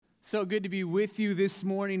So good to be with you this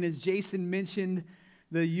morning. As Jason mentioned,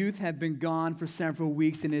 the youth have been gone for several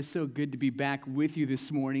weeks, and it's so good to be back with you this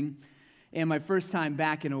morning. And my first time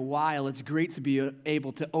back in a while, it's great to be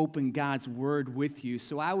able to open God's Word with you.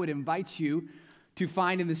 So I would invite you to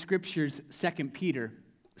find in the Scriptures 2 Peter.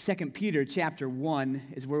 2 Peter chapter 1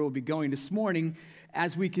 is where we'll be going this morning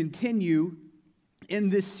as we continue in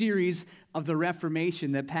this series of the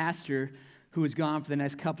Reformation that Pastor, who is gone for the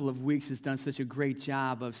next couple of weeks, has done such a great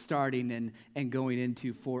job of starting and going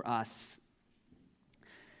into for us.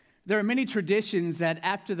 There are many traditions that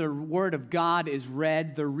after the Word of God is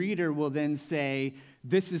read, the reader will then say,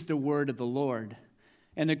 "This is the Word of the Lord."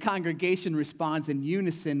 And the congregation responds in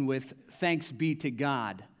unison with, "Thanks be to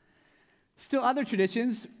God." Still other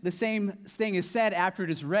traditions, the same thing is said after it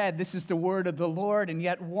is read, "This is the Word of the Lord," and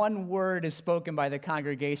yet one word is spoken by the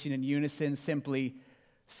congregation in unison, simply,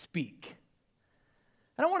 "Speak."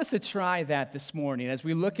 I want us to try that this morning as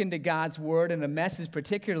we look into God's Word and a message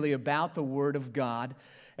particularly about the Word of God.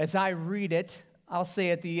 As I read it, I'll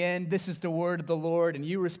say at the end, "This is the Word of the Lord," and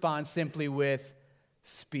you respond simply with,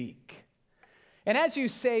 "Speak." And as you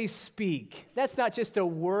say "speak," that's not just a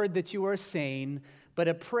word that you are saying, but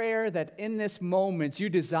a prayer that in this moment you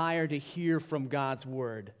desire to hear from God's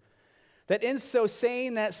Word. That in so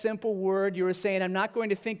saying that simple word, you are saying, I'm not going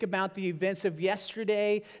to think about the events of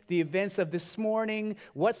yesterday, the events of this morning,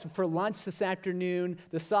 what's for lunch this afternoon,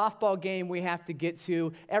 the softball game we have to get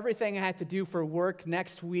to, everything I have to do for work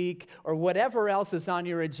next week, or whatever else is on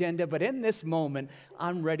your agenda. But in this moment,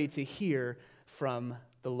 I'm ready to hear from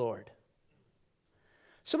the Lord.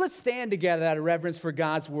 So let's stand together out of reverence for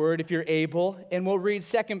God's Word, if you're able, and we'll read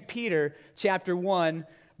 2 Peter chapter 1,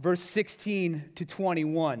 verse 16 to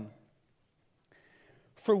 21.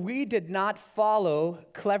 "For we did not follow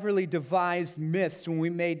cleverly devised myths when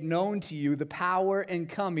we made known to you the power and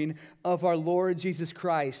coming of our Lord Jesus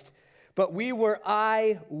Christ, but we were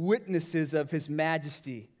eyewitnesses of his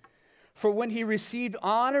majesty. For when he received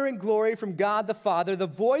honor and glory from God the Father, the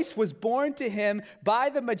voice was borne to him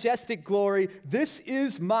by the majestic glory, 'This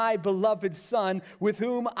is my beloved Son, with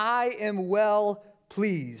whom I am well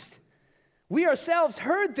pleased.' We ourselves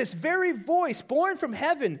heard this very voice born from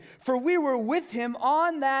heaven, for we were with him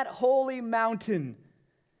on that holy mountain.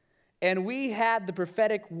 And we had the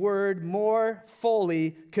prophetic word more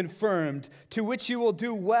fully confirmed, to which you will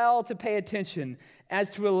do well to pay attention,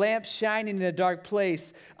 as to a lamp shining in a dark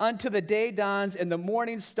place, until the day dawns and the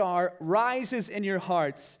morning star rises in your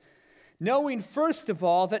hearts. Knowing first of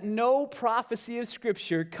all that no prophecy of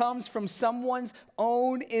Scripture comes from someone's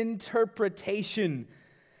own interpretation.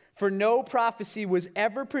 For no prophecy was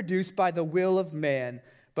ever produced by the will of man,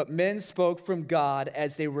 but men spoke from God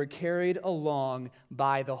as they were carried along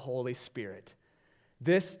by the Holy Spirit."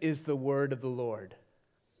 This is the word of the Lord.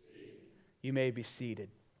 You may be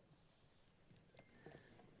seated.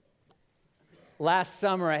 Last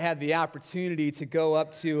summer, I had the opportunity to go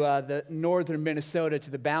up to the northern Minnesota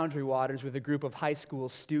to the Boundary Waters with a group of high school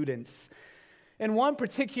students. And one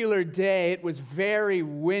particular day, it was very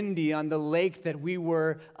windy on the lake that we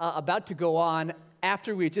were about to go on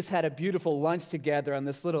after we had just had a beautiful lunch together on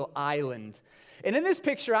this little island. And in this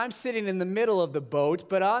picture, I'm sitting in the middle of the boat,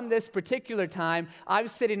 but on this particular time, I'm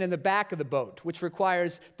sitting in the back of the boat, which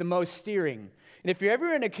requires the most steering. And if you're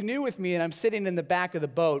ever in a canoe with me and I'm sitting in the back of the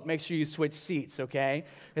boat, make sure you switch seats, okay?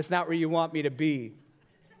 It's not where you want me to be.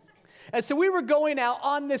 And so we were going out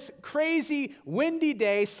on this crazy windy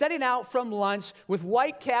day, setting out from lunch with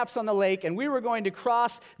white caps on the lake, and we were going to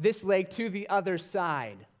cross this lake to the other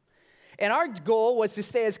side. And our goal was to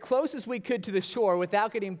stay as close as we could to the shore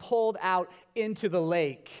without getting pulled out into the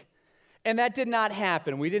lake. And that did not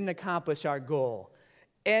happen. We didn't accomplish our goal.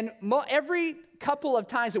 And every couple of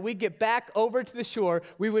times that we get back over to the shore,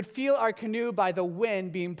 we would feel our canoe by the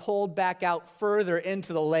wind being pulled back out further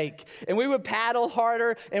into the lake. And we would paddle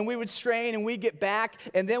harder, and we would strain, and we'd get back,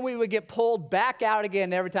 and then we would get pulled back out again.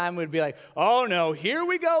 And every time we'd be like, "Oh no, here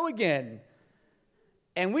we go again."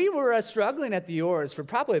 And we were struggling at the oars for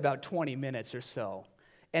probably about 20 minutes or so.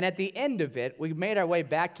 And at the end of it, we made our way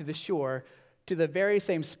back to the shore to the very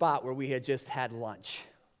same spot where we had just had lunch.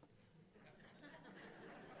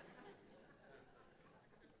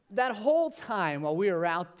 That whole time while we were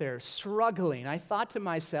out there struggling, I thought to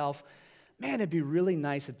myself, man, it'd be really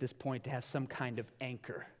nice at this point to have some kind of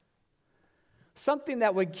anchor. Something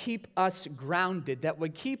that would keep us grounded, that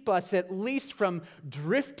would keep us at least from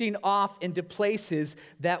drifting off into places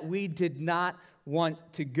that we did not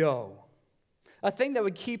want to go. A thing that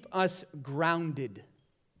would keep us grounded.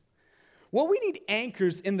 Well, we need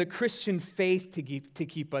anchors in the Christian faith to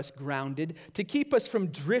keep us grounded, to keep us from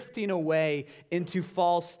drifting away into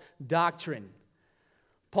false doctrine.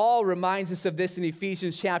 Paul reminds us of this in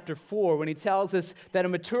Ephesians chapter 4 when he tells us that a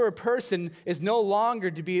mature person is no longer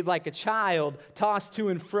to be like a child, tossed to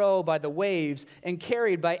and fro by the waves and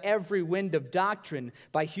carried by every wind of doctrine,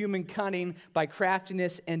 by human cunning, by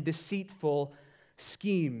craftiness and deceitful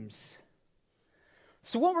schemes.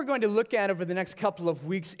 So what we're going to look at over the next couple of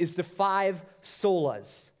weeks is the 5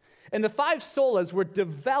 solas. And the 5 solas were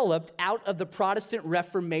developed out of the Protestant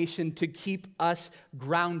Reformation to keep us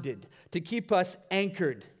grounded, to keep us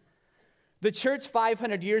anchored. The church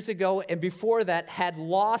 500 years ago and before that had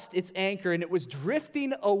lost its anchor, and it was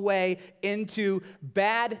drifting away into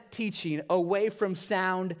bad teaching, away from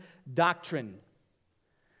sound doctrine.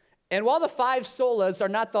 And while the 5 solas are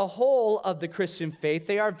not the whole of the Christian faith,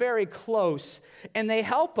 they are very close, and they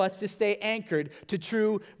help us to stay anchored to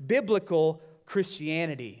true biblical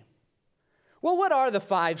Christianity. Well, what are the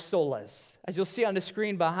 5 solas? As you'll see on the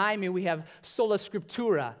screen behind me, we have sola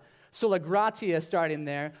scriptura, sola gratia starting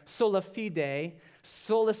there, sola fide,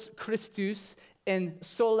 solus Christus, and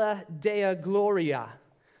sola dea gloria.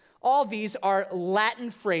 All these are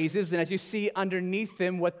Latin phrases, and as you see underneath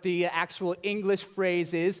them what the actual English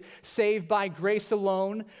phrase is, saved by grace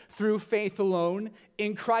alone, through faith alone,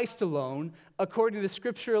 in Christ alone, according to the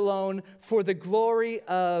Scripture alone, for the glory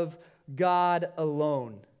of God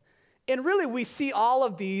alone. And really, we see all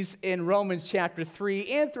of these in Romans chapter 3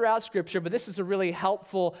 and throughout Scripture, but this is a really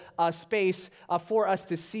helpful space for us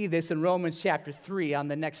to see this in Romans chapter 3 on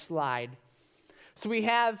the next slide. So we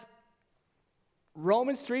have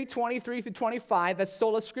Romans 3, 23 through 25, that's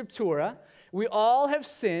sola scriptura. We all have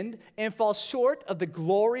sinned and fall short of the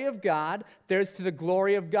glory of God. There's to the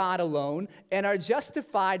glory of God alone, and are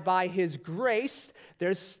justified by his grace.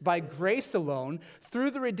 There's by grace alone,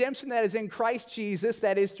 through the redemption that is in Christ Jesus,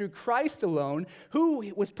 that is through Christ alone,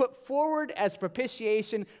 who was put forward as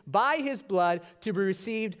propitiation by his blood to be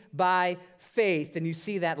received by faith. And you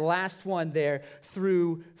see that last one there,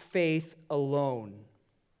 through faith alone.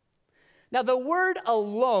 Now, the word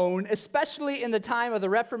alone, especially in the time of the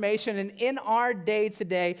Reformation and in our day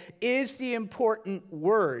today, is the important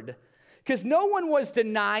word. Because no one was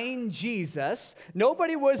denying Jesus.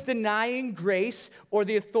 Nobody was denying grace or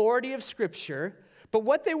the authority of Scripture. But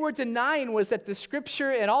what they were denying was that the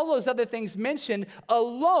Scripture and all those other things mentioned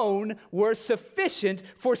alone were sufficient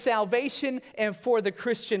for salvation and for the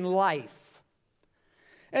Christian life.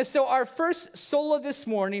 And so our first sola this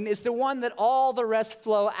morning is the one that all the rest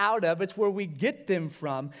flow out of. It's where we get them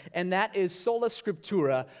from, and that is sola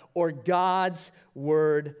scriptura, or God's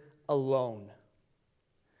word alone.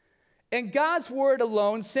 And God's word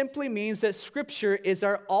alone simply means that Scripture is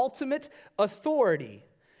our ultimate authority,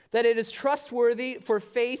 that it is trustworthy for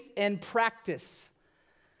faith and practice.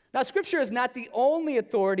 Now, Scripture is not the only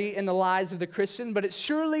authority in the lives of the Christian, but it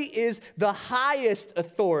surely is the highest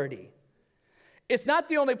authority. It's not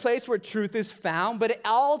the only place where truth is found, but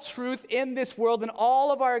all truth in this world and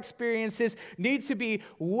all of our experiences needs to be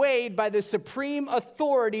weighed by the supreme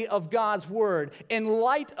authority of God's word in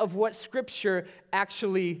light of what Scripture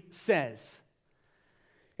actually says.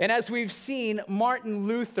 And as we've seen, Martin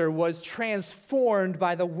Luther was transformed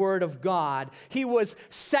by the word of God. He was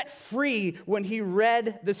set free when he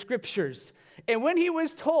read the Scriptures. And when he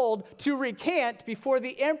was told to recant before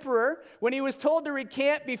the emperor, when he was told to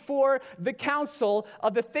recant before the council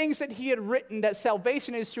of the things that he had written, that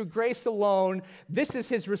salvation is through grace alone, this is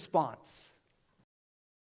his response.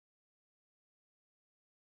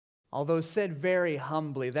 Although said very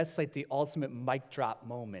humbly, that's like the ultimate mic drop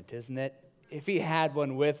moment, isn't it? If he had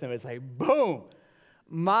one with him, it's like, boom!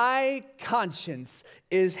 My conscience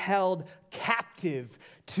is held captive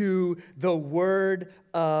to the word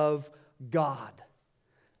of God.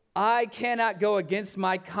 I cannot go against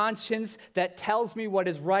my conscience that tells me what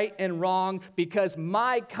is right and wrong, because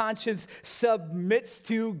my conscience submits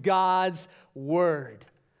to God's word.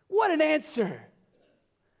 What an answer!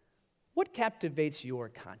 What captivates your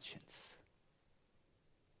conscience?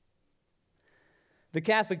 The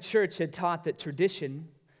Catholic Church had taught that tradition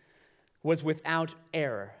was without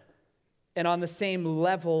error and on the same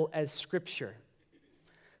level as Scripture.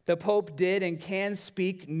 The Pope did and can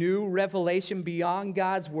speak new revelation beyond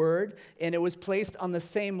God's word, and it was placed on the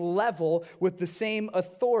same level with the same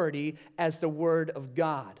authority as the word of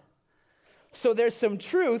God. So there's some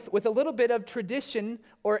truth with a little bit of tradition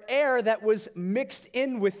or error that was mixed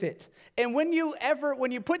in with it. And when you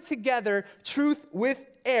put together truth with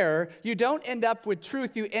error, you don't end up with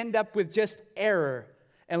truth, you end up with just error,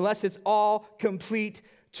 unless it's all complete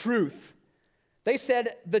truth. They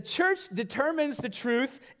said the church determines the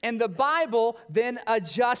truth, and the Bible then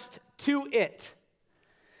adjusts to it.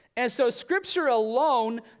 And so Scripture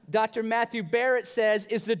alone, Dr. Matthew Barrett says,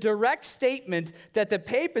 is the direct statement that the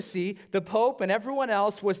papacy, the Pope, and everyone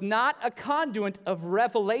else was not a conduit of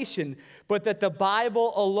revelation, but that the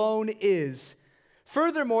Bible alone is.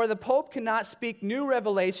 Furthermore, the Pope cannot speak new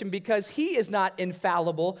revelation because he is not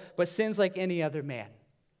infallible, but sins like any other man.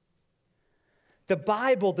 The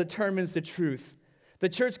Bible determines the truth. The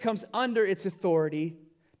church comes under its authority,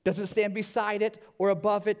 doesn't stand beside it or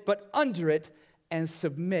above it, but under it, and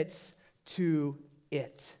submits to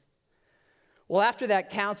it. Well, after that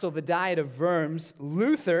council, the Diet of Worms,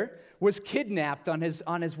 Luther was kidnapped on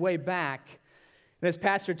his way back. And as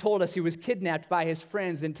Pastor told us, he was kidnapped by his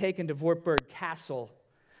friends and taken to Wartburg Castle.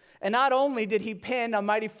 And not only did he pen "A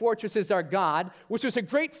Mighty Fortress is Our God," which was a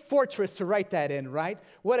great fortress to write that in, right?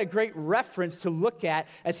 What a great reference to look at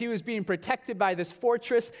as he was being protected by this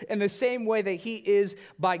fortress in the same way that he is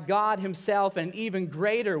by God himself, in an even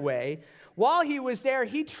greater way. While he was there,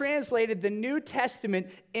 he translated the New Testament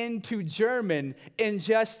into German in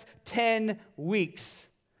just 10 weeks.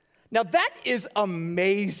 Now that is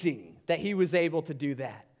amazing that he was able to do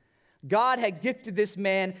that. God had gifted this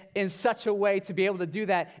man in such a way to be able to do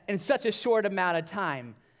that in such a short amount of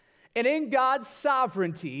time. And in God's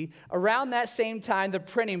sovereignty, around that same time, the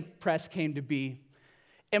printing press came to be.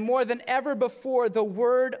 And more than ever before, the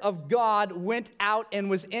word of God went out and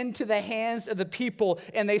was into the hands of the people,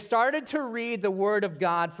 and they started to read the word of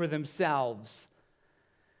God for themselves.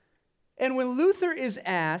 And when Luther is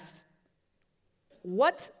asked,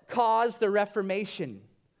 what caused the Reformation?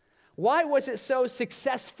 Why was it so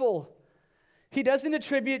successful? He doesn't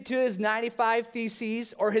attribute to his 95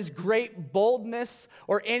 Theses or his great boldness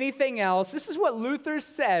or anything else. This is what Luther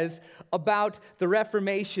says about the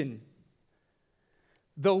Reformation.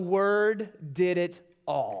 The Word did it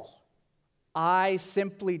all. I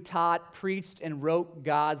simply taught, preached, and wrote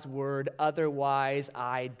God's Word. Otherwise,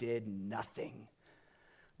 I did nothing.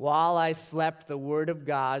 While I slept, the Word of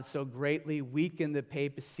God so greatly weakened the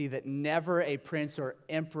papacy that never a prince or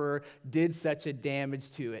emperor did such a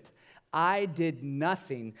damage to it. I did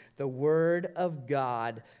nothing. The Word of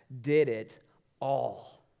God did it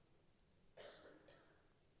all.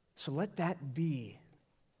 So let that be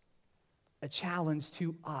a challenge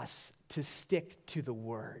to us to stick to the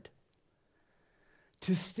Word.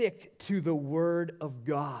 To stick to the Word of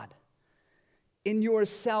God. In your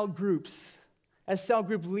cell groups, as cell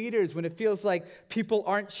group leaders, when it feels like people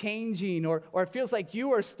aren't changing or it feels like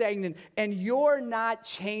you are stagnant and you're not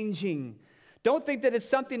changing, don't think that it's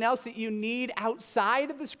something else that you need outside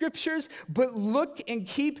of the Scriptures, but look and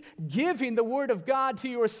keep giving the Word of God to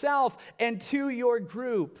yourself and to your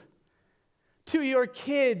group, to your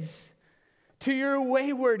kids, to your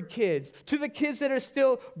wayward kids, to the kids that are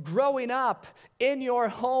still growing up in your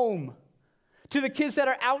home, to the kids that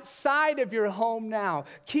are outside of your home now.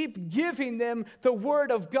 Keep giving them the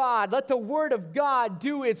Word of God. Let the Word of God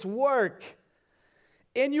do its work.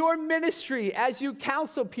 In your ministry, as you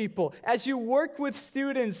counsel people, as you work with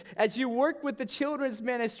students, as you work with the children's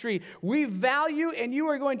ministry, we value and you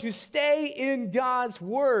are going to stay in God's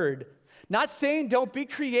Word. Not saying don't be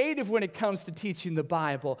creative when it comes to teaching the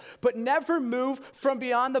Bible, but never move from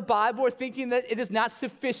beyond the Bible or thinking that it is not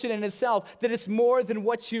sufficient in itself, that it's more than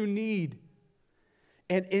what you need.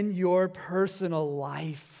 And in your personal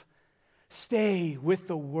life, stay with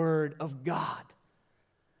the Word of God.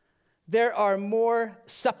 There are more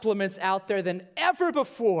supplements out there than ever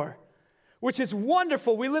before, which is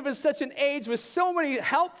wonderful. We live in such an age with so many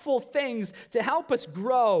helpful things to help us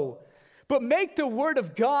grow. But make the Word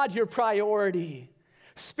of God your priority.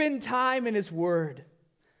 Spend time in His Word.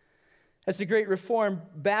 As the great Reformed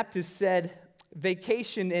Baptist said,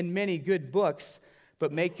 vacation in many good books,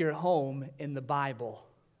 but make your home in the Bible.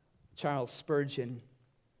 Charles Spurgeon.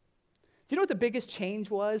 Do you know what the biggest change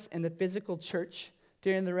was in the physical church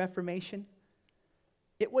during the Reformation?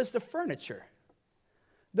 It was the furniture.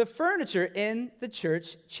 The furniture in the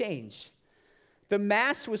church changed. The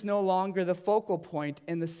Mass was no longer the focal point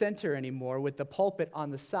in the center anymore with the pulpit on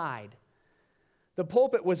the side. The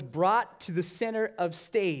pulpit was brought to the center of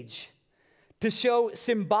stage to show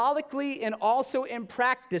symbolically and also in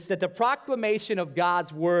practice that the proclamation of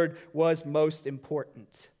God's Word was most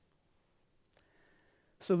important.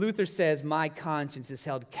 So Luther says, my conscience is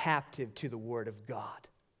held captive to the Word of God.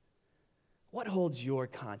 What holds your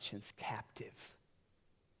conscience captive?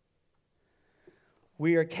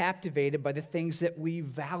 We are captivated by the things that we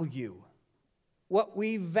value. What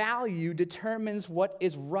we value determines what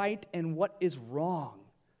is right and what is wrong.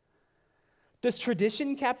 Does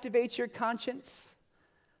tradition captivate your conscience?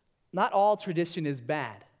 Not all tradition is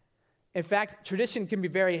bad. In fact, tradition can be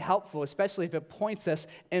very helpful, especially if it points us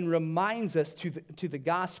and reminds us to the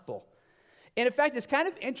gospel. And in fact, it's kind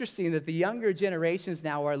of interesting that the younger generations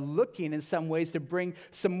now are looking in some ways to bring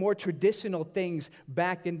some more traditional things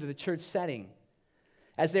back into the church setting.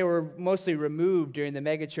 As they were mostly removed during the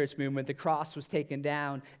megachurch movement, the cross was taken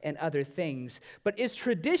down and other things. But is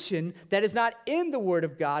tradition that is not in the Word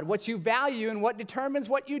of God what you value and what determines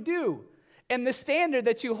what you do? And the standard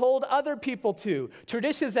that you hold other people to.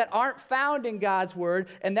 Traditions that aren't found in God's Word,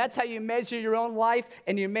 and that's how you measure your own life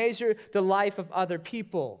and you measure the life of other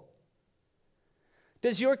people.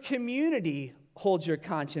 Does your community hold your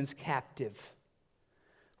conscience captive?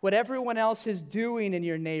 What everyone else is doing in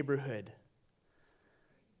your neighborhood?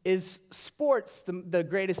 Is sports the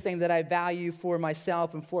greatest thing that I value for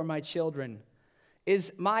myself and for my children?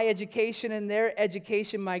 Is my education and their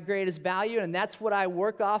education my greatest value, and that's what I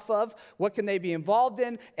work off of? What can they be involved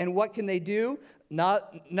in, and what can they do? None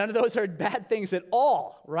of those are bad things at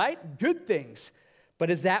all, right? Good things. But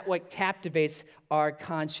is that what captivates our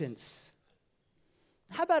conscience?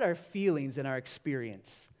 How about our feelings and our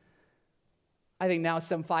experience? I think now,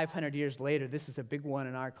 some 500 years later, this is a big one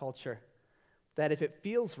in our culture. That if it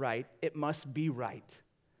feels right, it must be right.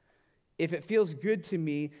 If it feels good to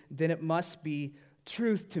me, then it must be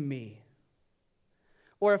truth to me.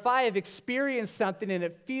 Or if I have experienced something and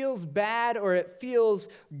it feels bad or it feels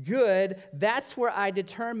good, that's where I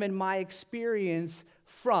determine my experience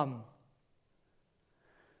from.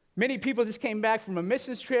 Many people just came back from a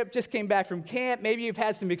missions trip, just came back from camp. Maybe you've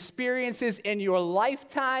had some experiences in your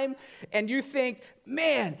lifetime, and you think,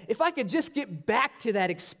 man, if I could just get back to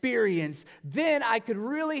that experience, then I could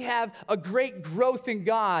really have a great growth in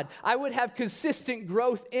God. I would have consistent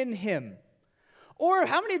growth in Him. Or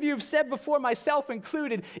how many of you have said before, myself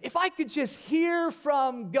included, if I could just hear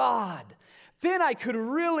from God, then I could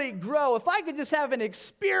really grow. If I could just have an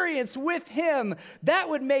experience with Him, that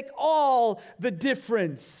would make all the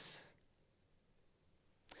difference.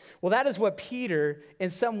 Well, that is what Peter,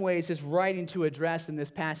 in some ways, is writing to address in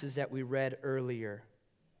this passage that we read earlier.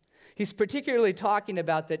 He's particularly talking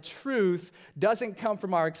about that truth doesn't come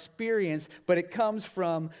from our experience, but it comes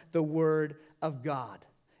from the Word of God.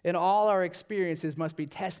 And all our experiences must be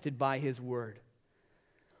tested by His Word.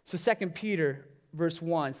 So 2 Peter verse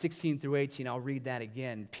 1, 16 through 18, I'll read that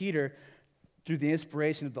again. Peter, through the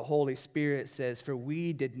inspiration of the Holy Spirit, says, "For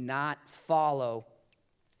we did not follow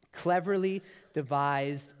cleverly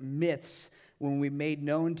devised myths when we made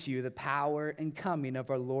known to you the power and coming of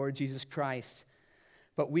our Lord Jesus Christ,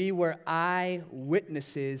 but we were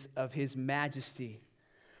eyewitnesses of His majesty.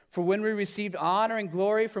 For when we received honor and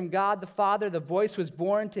glory from God the Father, the voice was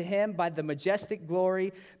borne to Him by the majestic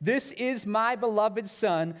glory, 'This is my beloved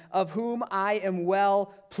Son, of whom I am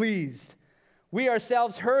well pleased.' We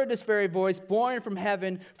ourselves heard this very voice borne from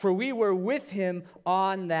heaven, for we were with Him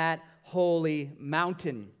on that holy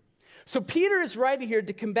mountain." So Peter is writing here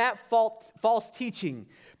to combat false teaching.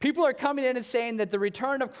 People are coming in and saying that the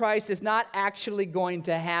return of Christ is not actually going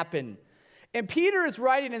to happen. And Peter is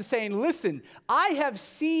writing and saying, listen, I have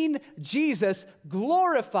seen Jesus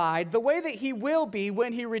glorified the way that He will be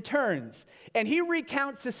when He returns. And he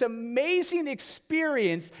recounts this amazing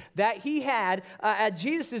experience that he had at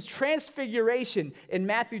Jesus' transfiguration in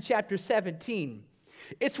Matthew chapter 17.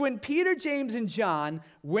 It's when Peter, James, and John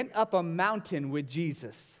went up a mountain with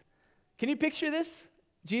Jesus. Can you picture this?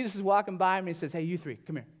 Jesus is walking by him and He says, "Hey, you three,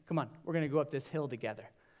 come here. Come on. We're going to go up this hill together."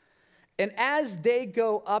 And as they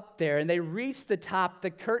go up there and they reach the top,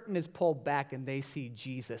 the curtain is pulled back and they see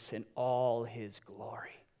Jesus in all His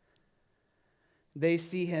glory. They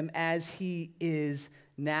see Him as He is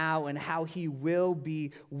now and how He will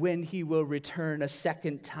be when He will return a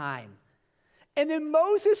second time. And then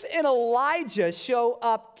Moses and Elijah show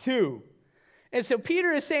up too. And so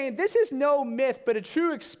Peter is saying, this is no myth, but a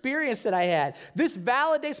true experience that I had. This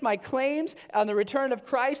validates my claims on the return of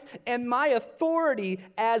Christ and my authority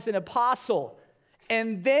as an apostle.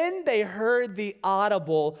 And then they heard the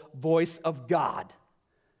audible voice of God.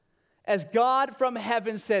 As God from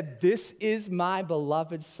heaven said, "This is my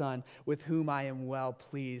beloved Son, with whom I am well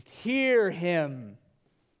pleased. Hear Him."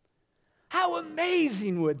 How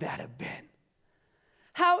amazing would that have been?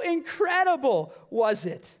 How incredible was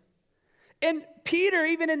it? And Peter,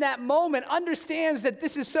 even in that moment, understands that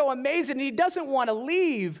this is so amazing, and he doesn't want to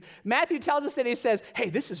leave. Matthew tells us that he says, "Hey,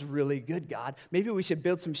 this is really good, God. Maybe we should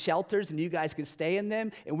build some shelters, and you guys can stay in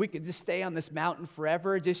them, and we could just stay on this mountain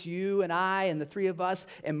forever, just you and I and the three of us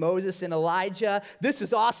and Moses and Elijah. This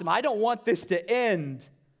is awesome. I don't want this to end."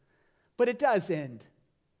 But it does end.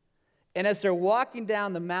 And as they're walking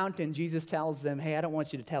down the mountain, Jesus tells them, "Hey, I don't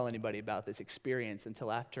want you to tell anybody about this experience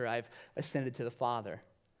until after I've ascended to the Father."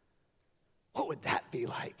 What would that be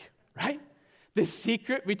like, right? The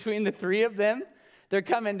secret between the three of them. They're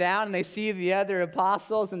coming down and they see the other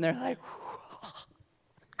apostles and they're like,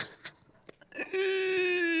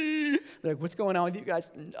 they're like, what's going on with you guys?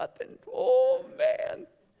 Nothing. Oh, man.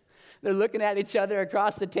 They're looking at each other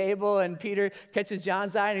across the table, and Peter catches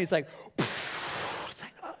John's eye, and he's like, it's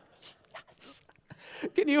like, oh, yes.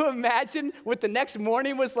 Can you imagine what the next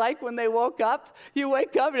morning was like when they woke up? You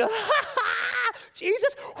wake up, and you're like,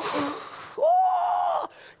 Jesus, oh,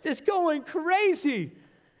 just going crazy.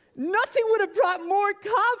 Nothing would have brought more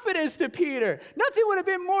confidence to Peter. Nothing would have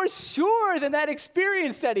been more sure than that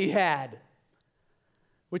experience that he had.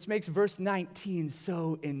 Which makes verse 19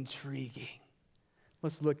 so intriguing.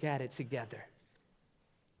 Let's look at it together.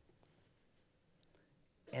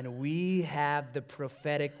 And we have the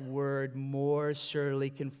prophetic word more surely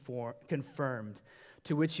confirmed,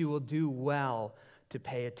 to which you will do well to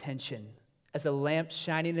pay attention. As a lamp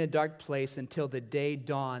shining in a dark place until the day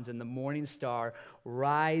dawns and the morning star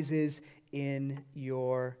rises in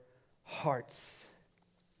your hearts.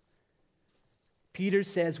 Peter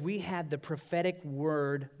says we have the prophetic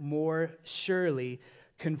word more surely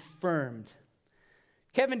confirmed.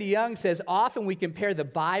 Kevin DeYoung says often we compare the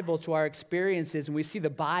Bible to our experiences and we see the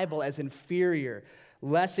Bible as inferior,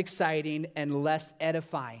 less exciting, and less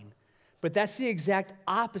edifying. But that's the exact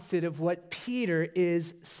opposite of what Peter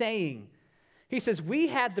is saying. He says, we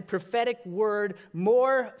had the prophetic word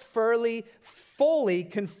more fully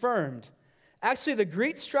confirmed. Actually, the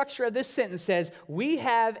Greek structure of this sentence says, we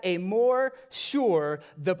have a more sure,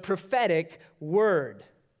 the prophetic word.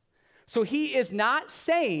 So he is not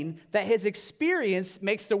saying that his experience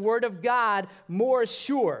makes the word of God more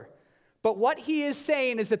sure. But what he is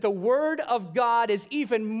saying is that the word of God is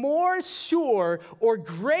even more sure or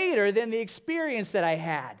greater than the experience that I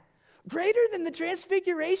had. Greater than the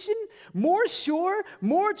transfiguration? More sure?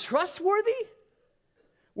 More trustworthy?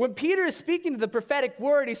 When Peter is speaking to the prophetic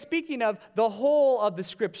word, he's speaking of the whole of the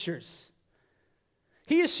scriptures.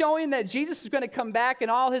 He is showing that Jesus is going to come back in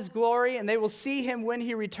all his glory and they will see him when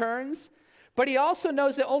he returns. But he also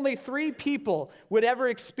knows that only 3 people would ever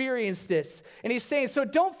experience this. And he's saying, so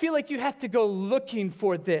don't feel like you have to go looking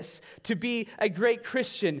for this to be a great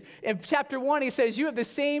Christian. In chapter 1, he says, you have the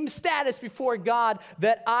same status before God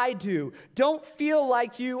that I do. Don't feel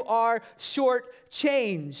like you are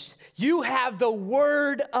shortchanged. You have the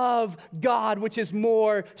word of God, which is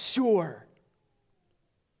more sure.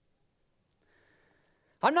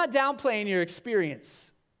 I'm not downplaying your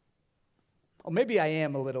experience. Or maybe I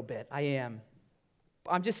am a little bit. I am.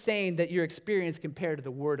 I'm just saying that your experience compared to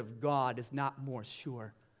the Word of God is not more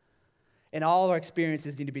sure. And all our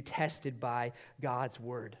experiences need to be tested by God's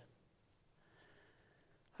Word.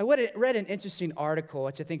 I read an interesting article,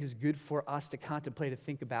 which I think is good for us to contemplate and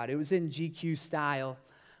think about. It was in GQ style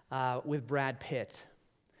with Brad Pitt,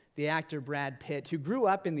 the actor Brad Pitt, who grew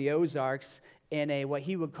up in the Ozarks in what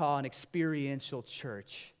he would call an experiential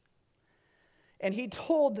church. And he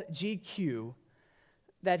told GQ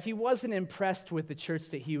that he wasn't impressed with the church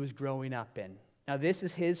that he was growing up in. Now, this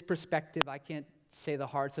is his perspective. I can't say the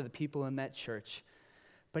hearts of the people in that church.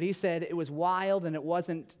 But he said it was wild and it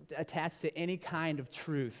wasn't attached to any kind of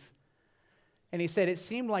truth. And he said, it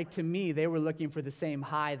seemed like to me they were looking for the same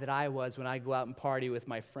high that I was when I go out and party with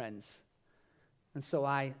my friends. And so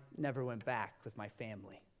I never went back with my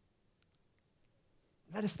family.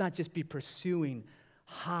 Let us not just be pursuing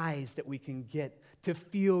highs that we can get to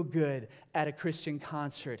feel good at a Christian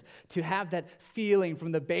concert, to have that feeling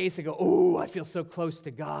from the base and go, oh, I feel so close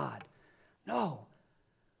to God. No.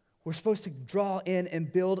 We're supposed to draw in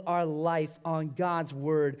and build our life on God's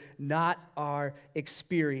word, not our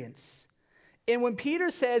experience. And when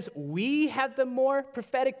Peter says we have the more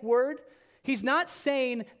prophetic word, he's not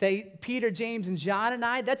saying that Peter, James, and John and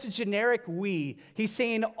I, that's a generic we. He's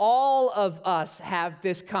saying all of us have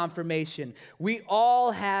this confirmation. We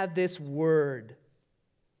all have this word.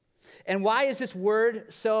 And why is this word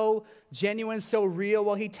so genuine, so real?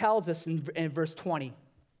 Well, he tells us in verse 20.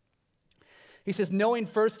 He says, knowing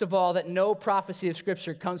first of all that no prophecy of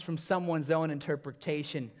Scripture comes from someone's own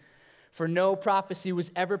interpretation. For no prophecy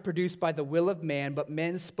was ever produced by the will of man, but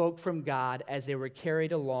men spoke from God as they were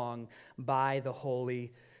carried along by the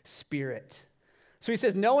Holy Spirit. So he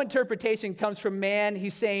says, no interpretation comes from man.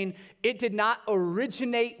 He's saying, it did not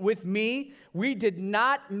originate with me. We did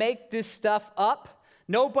not make this stuff up.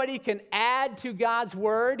 Nobody can add to God's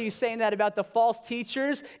word. He's saying that about the false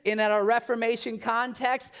teachers. In a Reformation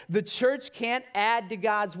context, the church can't add to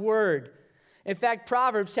God's word. In fact,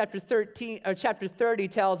 Proverbs chapter 30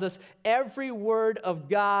 tells us every word of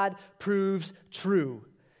God proves true.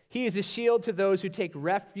 He is a shield to those who take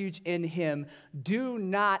refuge in him. Do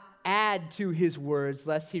not add to his words,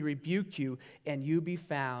 lest he rebuke you and you be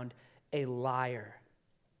found a liar.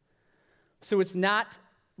 So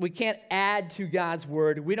we can't add to God's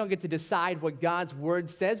word. We don't get to decide what God's word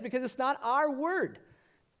says because it's not our word.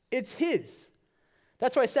 It's his.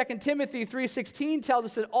 That's why 2 Timothy 3:16 tells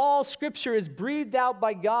us that all Scripture is breathed out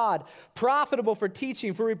by God, profitable for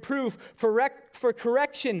teaching, for reproof, for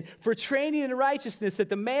correction, for training in righteousness, that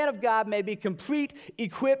the man of God may be complete,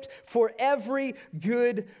 equipped for every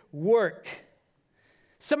good work.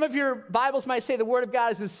 Some of your Bibles might say the Word of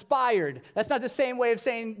God is inspired. That's not the same way of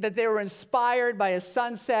saying that they were inspired by a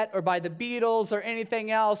sunset or by the Beatles or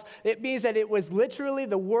anything else. It means that it was literally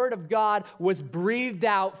the Word of God was breathed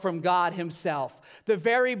out from God himself. The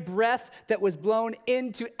very breath that was blown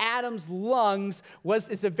into Adam's lungs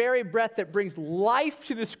is the very breath that brings life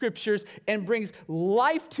to the Scriptures and brings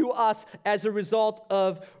life to us as a result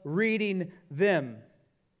of reading them.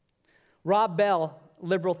 Rob Bell,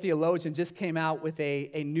 liberal theologian, just came out with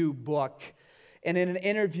a new book. And in an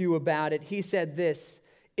interview about it, he said this: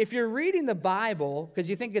 if you're reading the Bible because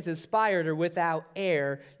you think it's inspired or without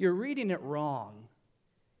error, you're reading it wrong.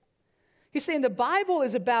 He's saying the Bible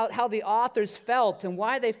is about how the authors felt and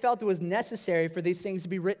why they felt it was necessary for these things to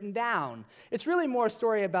be written down. It's really more a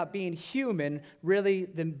story about being human, really,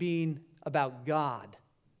 than being about God.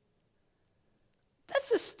 That's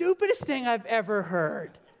the stupidest thing I've ever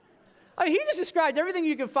heard. I mean, he just described everything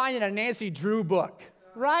you can find in a Nancy Drew book,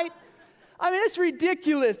 right? I mean, it's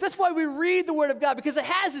ridiculous. That's why we read the Word of God, because it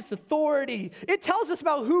has its authority. It tells us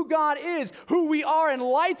about who God is, who we are in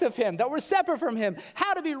light of him, that we're separate from him,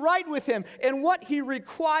 how to be right with him, and what he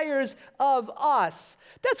requires of us.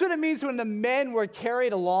 That's what it means when the men were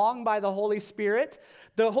carried along by the Holy Spirit.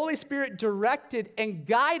 The Holy Spirit directed and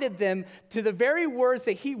guided them to the very words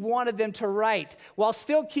that he wanted them to write, while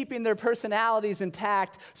still keeping their personalities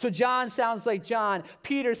intact. So John sounds like John,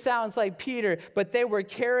 Peter sounds like Peter, but they were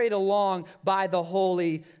carried along by the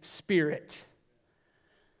Holy Spirit.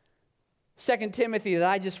 2 Timothy that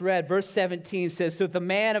I just read, verse 17 says, so the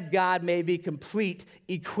man of God may be complete,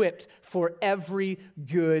 equipped for every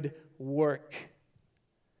good work.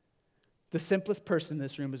 The simplest person in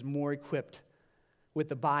this room is more equipped with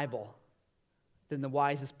the Bible than the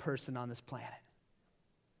wisest person on this planet.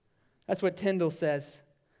 That's what Tyndale says.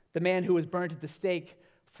 The man who was burnt at the stake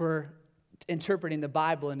for interpreting the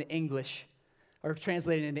Bible into English, or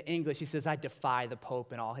translating into English, he says, I defy the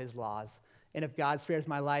Pope and all his laws. And if God spares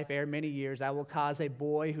my life ere many years, I will cause a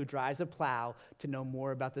boy who drives a plow to know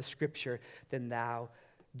more about the Scripture than thou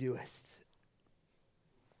doest.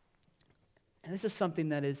 And this is something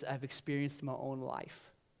that I've experienced in my own life.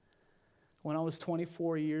 When I was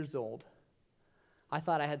 24 years old, I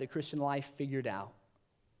thought I had the Christian life figured out.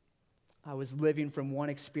 I was living from one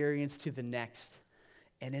experience to the next.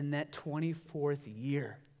 And in that 24th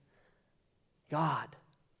year, God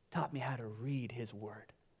taught me how to read his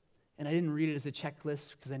word. And I didn't read it as a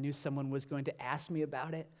checklist because I knew someone was going to ask me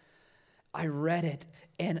about it. I read it,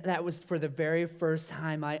 and that was for the very first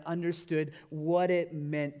time I understood what it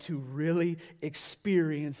meant to really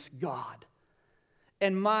experience God.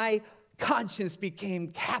 And my conscience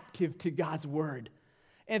became captive to God's word.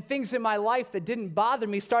 And things in my life that didn't bother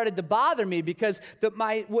me started to bother me because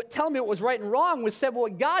telling me what was right and wrong was said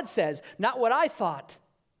what God says, not what I thought.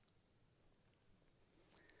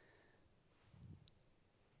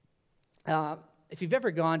 If you've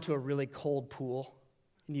ever gone to a really cold pool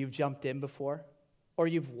and you've jumped in before, or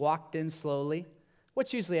you've walked in slowly,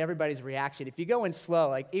 what's usually everybody's reaction? If you go in slow,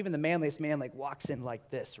 like even the manliest man like walks in like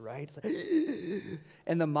this, right? Like,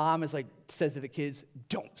 and the mom is like, says to the kids,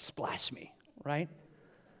 don't splash me, right?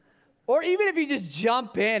 Or even if you just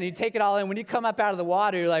jump in and you take it all in, when you come up out of the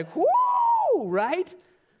water, you're like, whoo, right?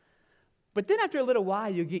 But then after a little while,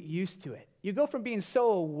 you get used to it. You go from being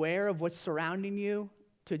so aware of what's surrounding you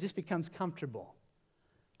to it just becomes comfortable.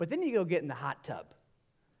 But then you go get in the hot tub.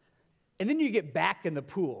 And then you get back in the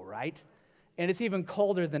pool, right? And it's even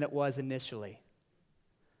colder than it was initially.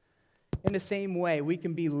 In the same way, we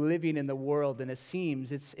can be living in the world, and it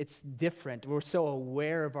seems it's different. We're so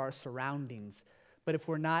aware of our surroundings. But if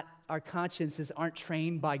our consciences aren't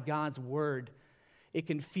trained by God's word, it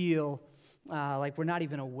can feel like we're not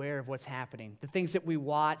even aware of what's happening. The things that we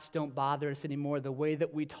watch don't bother us anymore. The way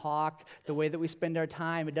that we talk, the way that we spend our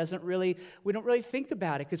time, we don't really think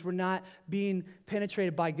about it because we're not being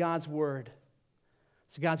penetrated by God's word.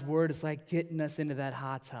 So God's word is like getting us into that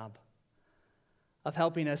hot tub of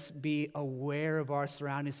helping us be aware of our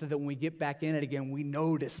surroundings so that when we get back in it again, we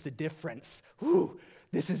notice the difference. Ooh,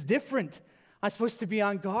 this is different. I'm supposed to be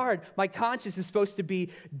on guard. My conscience is supposed to be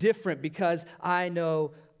different because I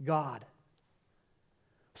know God.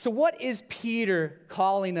 So what is Peter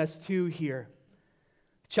calling us to here?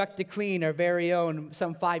 Chuck DeClean, our very own,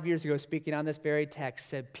 some 5 years ago, speaking on this very text,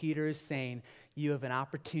 said, Peter is saying, you have an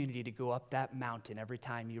opportunity to go up that mountain every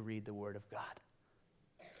time you read the Word of God.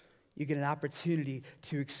 You get an opportunity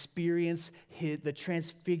to experience the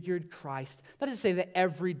transfigured Christ. Not to say that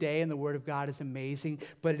every day in the Word of God is amazing,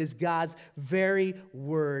 but it is God's very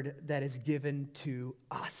Word that is given to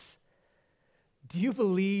us. Do you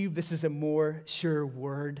believe this is a more sure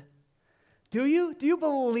word? Do you? Do you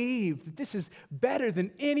believe that this is better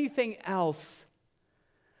than anything else?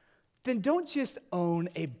 Then don't just own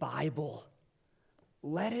a Bible.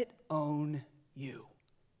 Let it own you.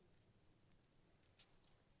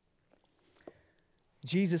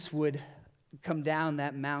 Jesus would come down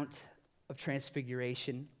that Mount of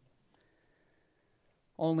Transfiguration,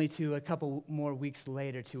 only to a couple more weeks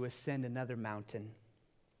later to ascend another mountain.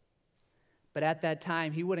 But at that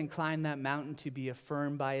time, he wouldn't climb that mountain to be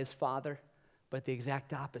affirmed by his Father, but the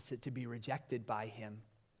exact opposite, to be rejected by him.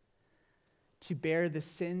 To bear the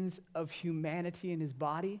sins of humanity in his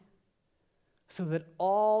body, so that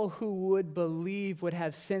all who would believe would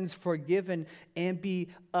have sins forgiven and be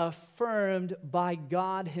affirmed by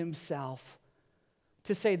God himself.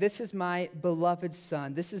 To say, this is my beloved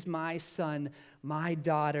son, this is my son, my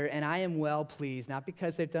daughter, and I am well pleased, not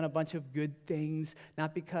because they've done a bunch of good things,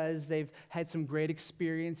 not because they've had some great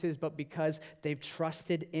experiences, but because they've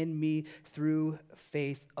trusted in me through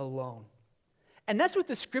faith alone. And that's what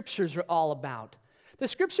the scriptures are all about. The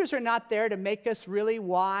scriptures are not there to make us really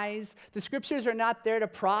wise. The scriptures are not there to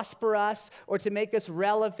prosper us or to make us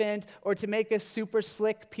relevant or to make us super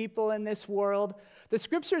slick people in this world. The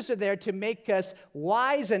scriptures are there to make us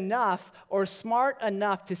wise enough or smart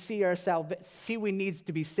enough to see we need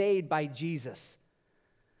to be saved by Jesus.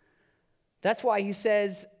 That's why he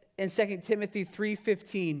says in 2 Timothy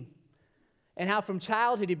 3:15, and how from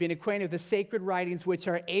childhood you've been acquainted with the sacred writings which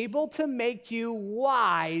are able to make you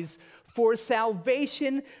wise for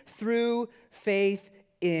salvation through faith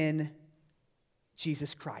in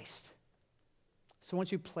Jesus Christ. So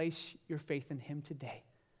once you place your faith in him today,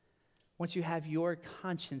 once you have your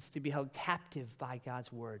conscience to be held captive by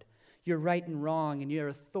God's word, your right and wrong and your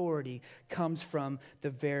authority comes from the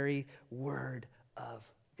very word of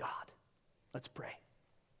God. Let's pray.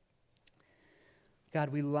 God,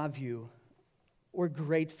 we love you. We're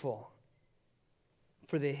grateful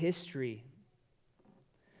for the history,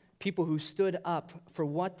 people who stood up for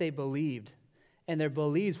what they believed, and their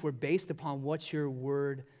beliefs were based upon what your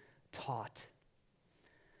word taught.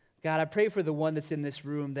 God, I pray for the one that's in this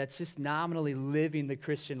room that's just nominally living the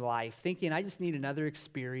Christian life, thinking, I just need another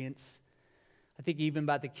experience. I think even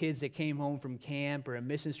about the kids that came home from camp or a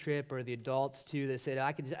missions trip, or the adults too that said,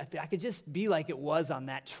 I could just be like it was on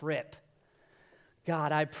that trip.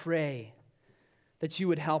 God, I pray that you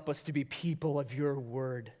would help us to be people of your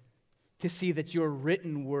word, to see that your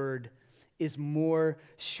written word is more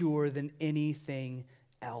sure than anything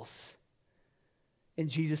else. In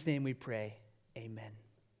Jesus' name we pray, amen.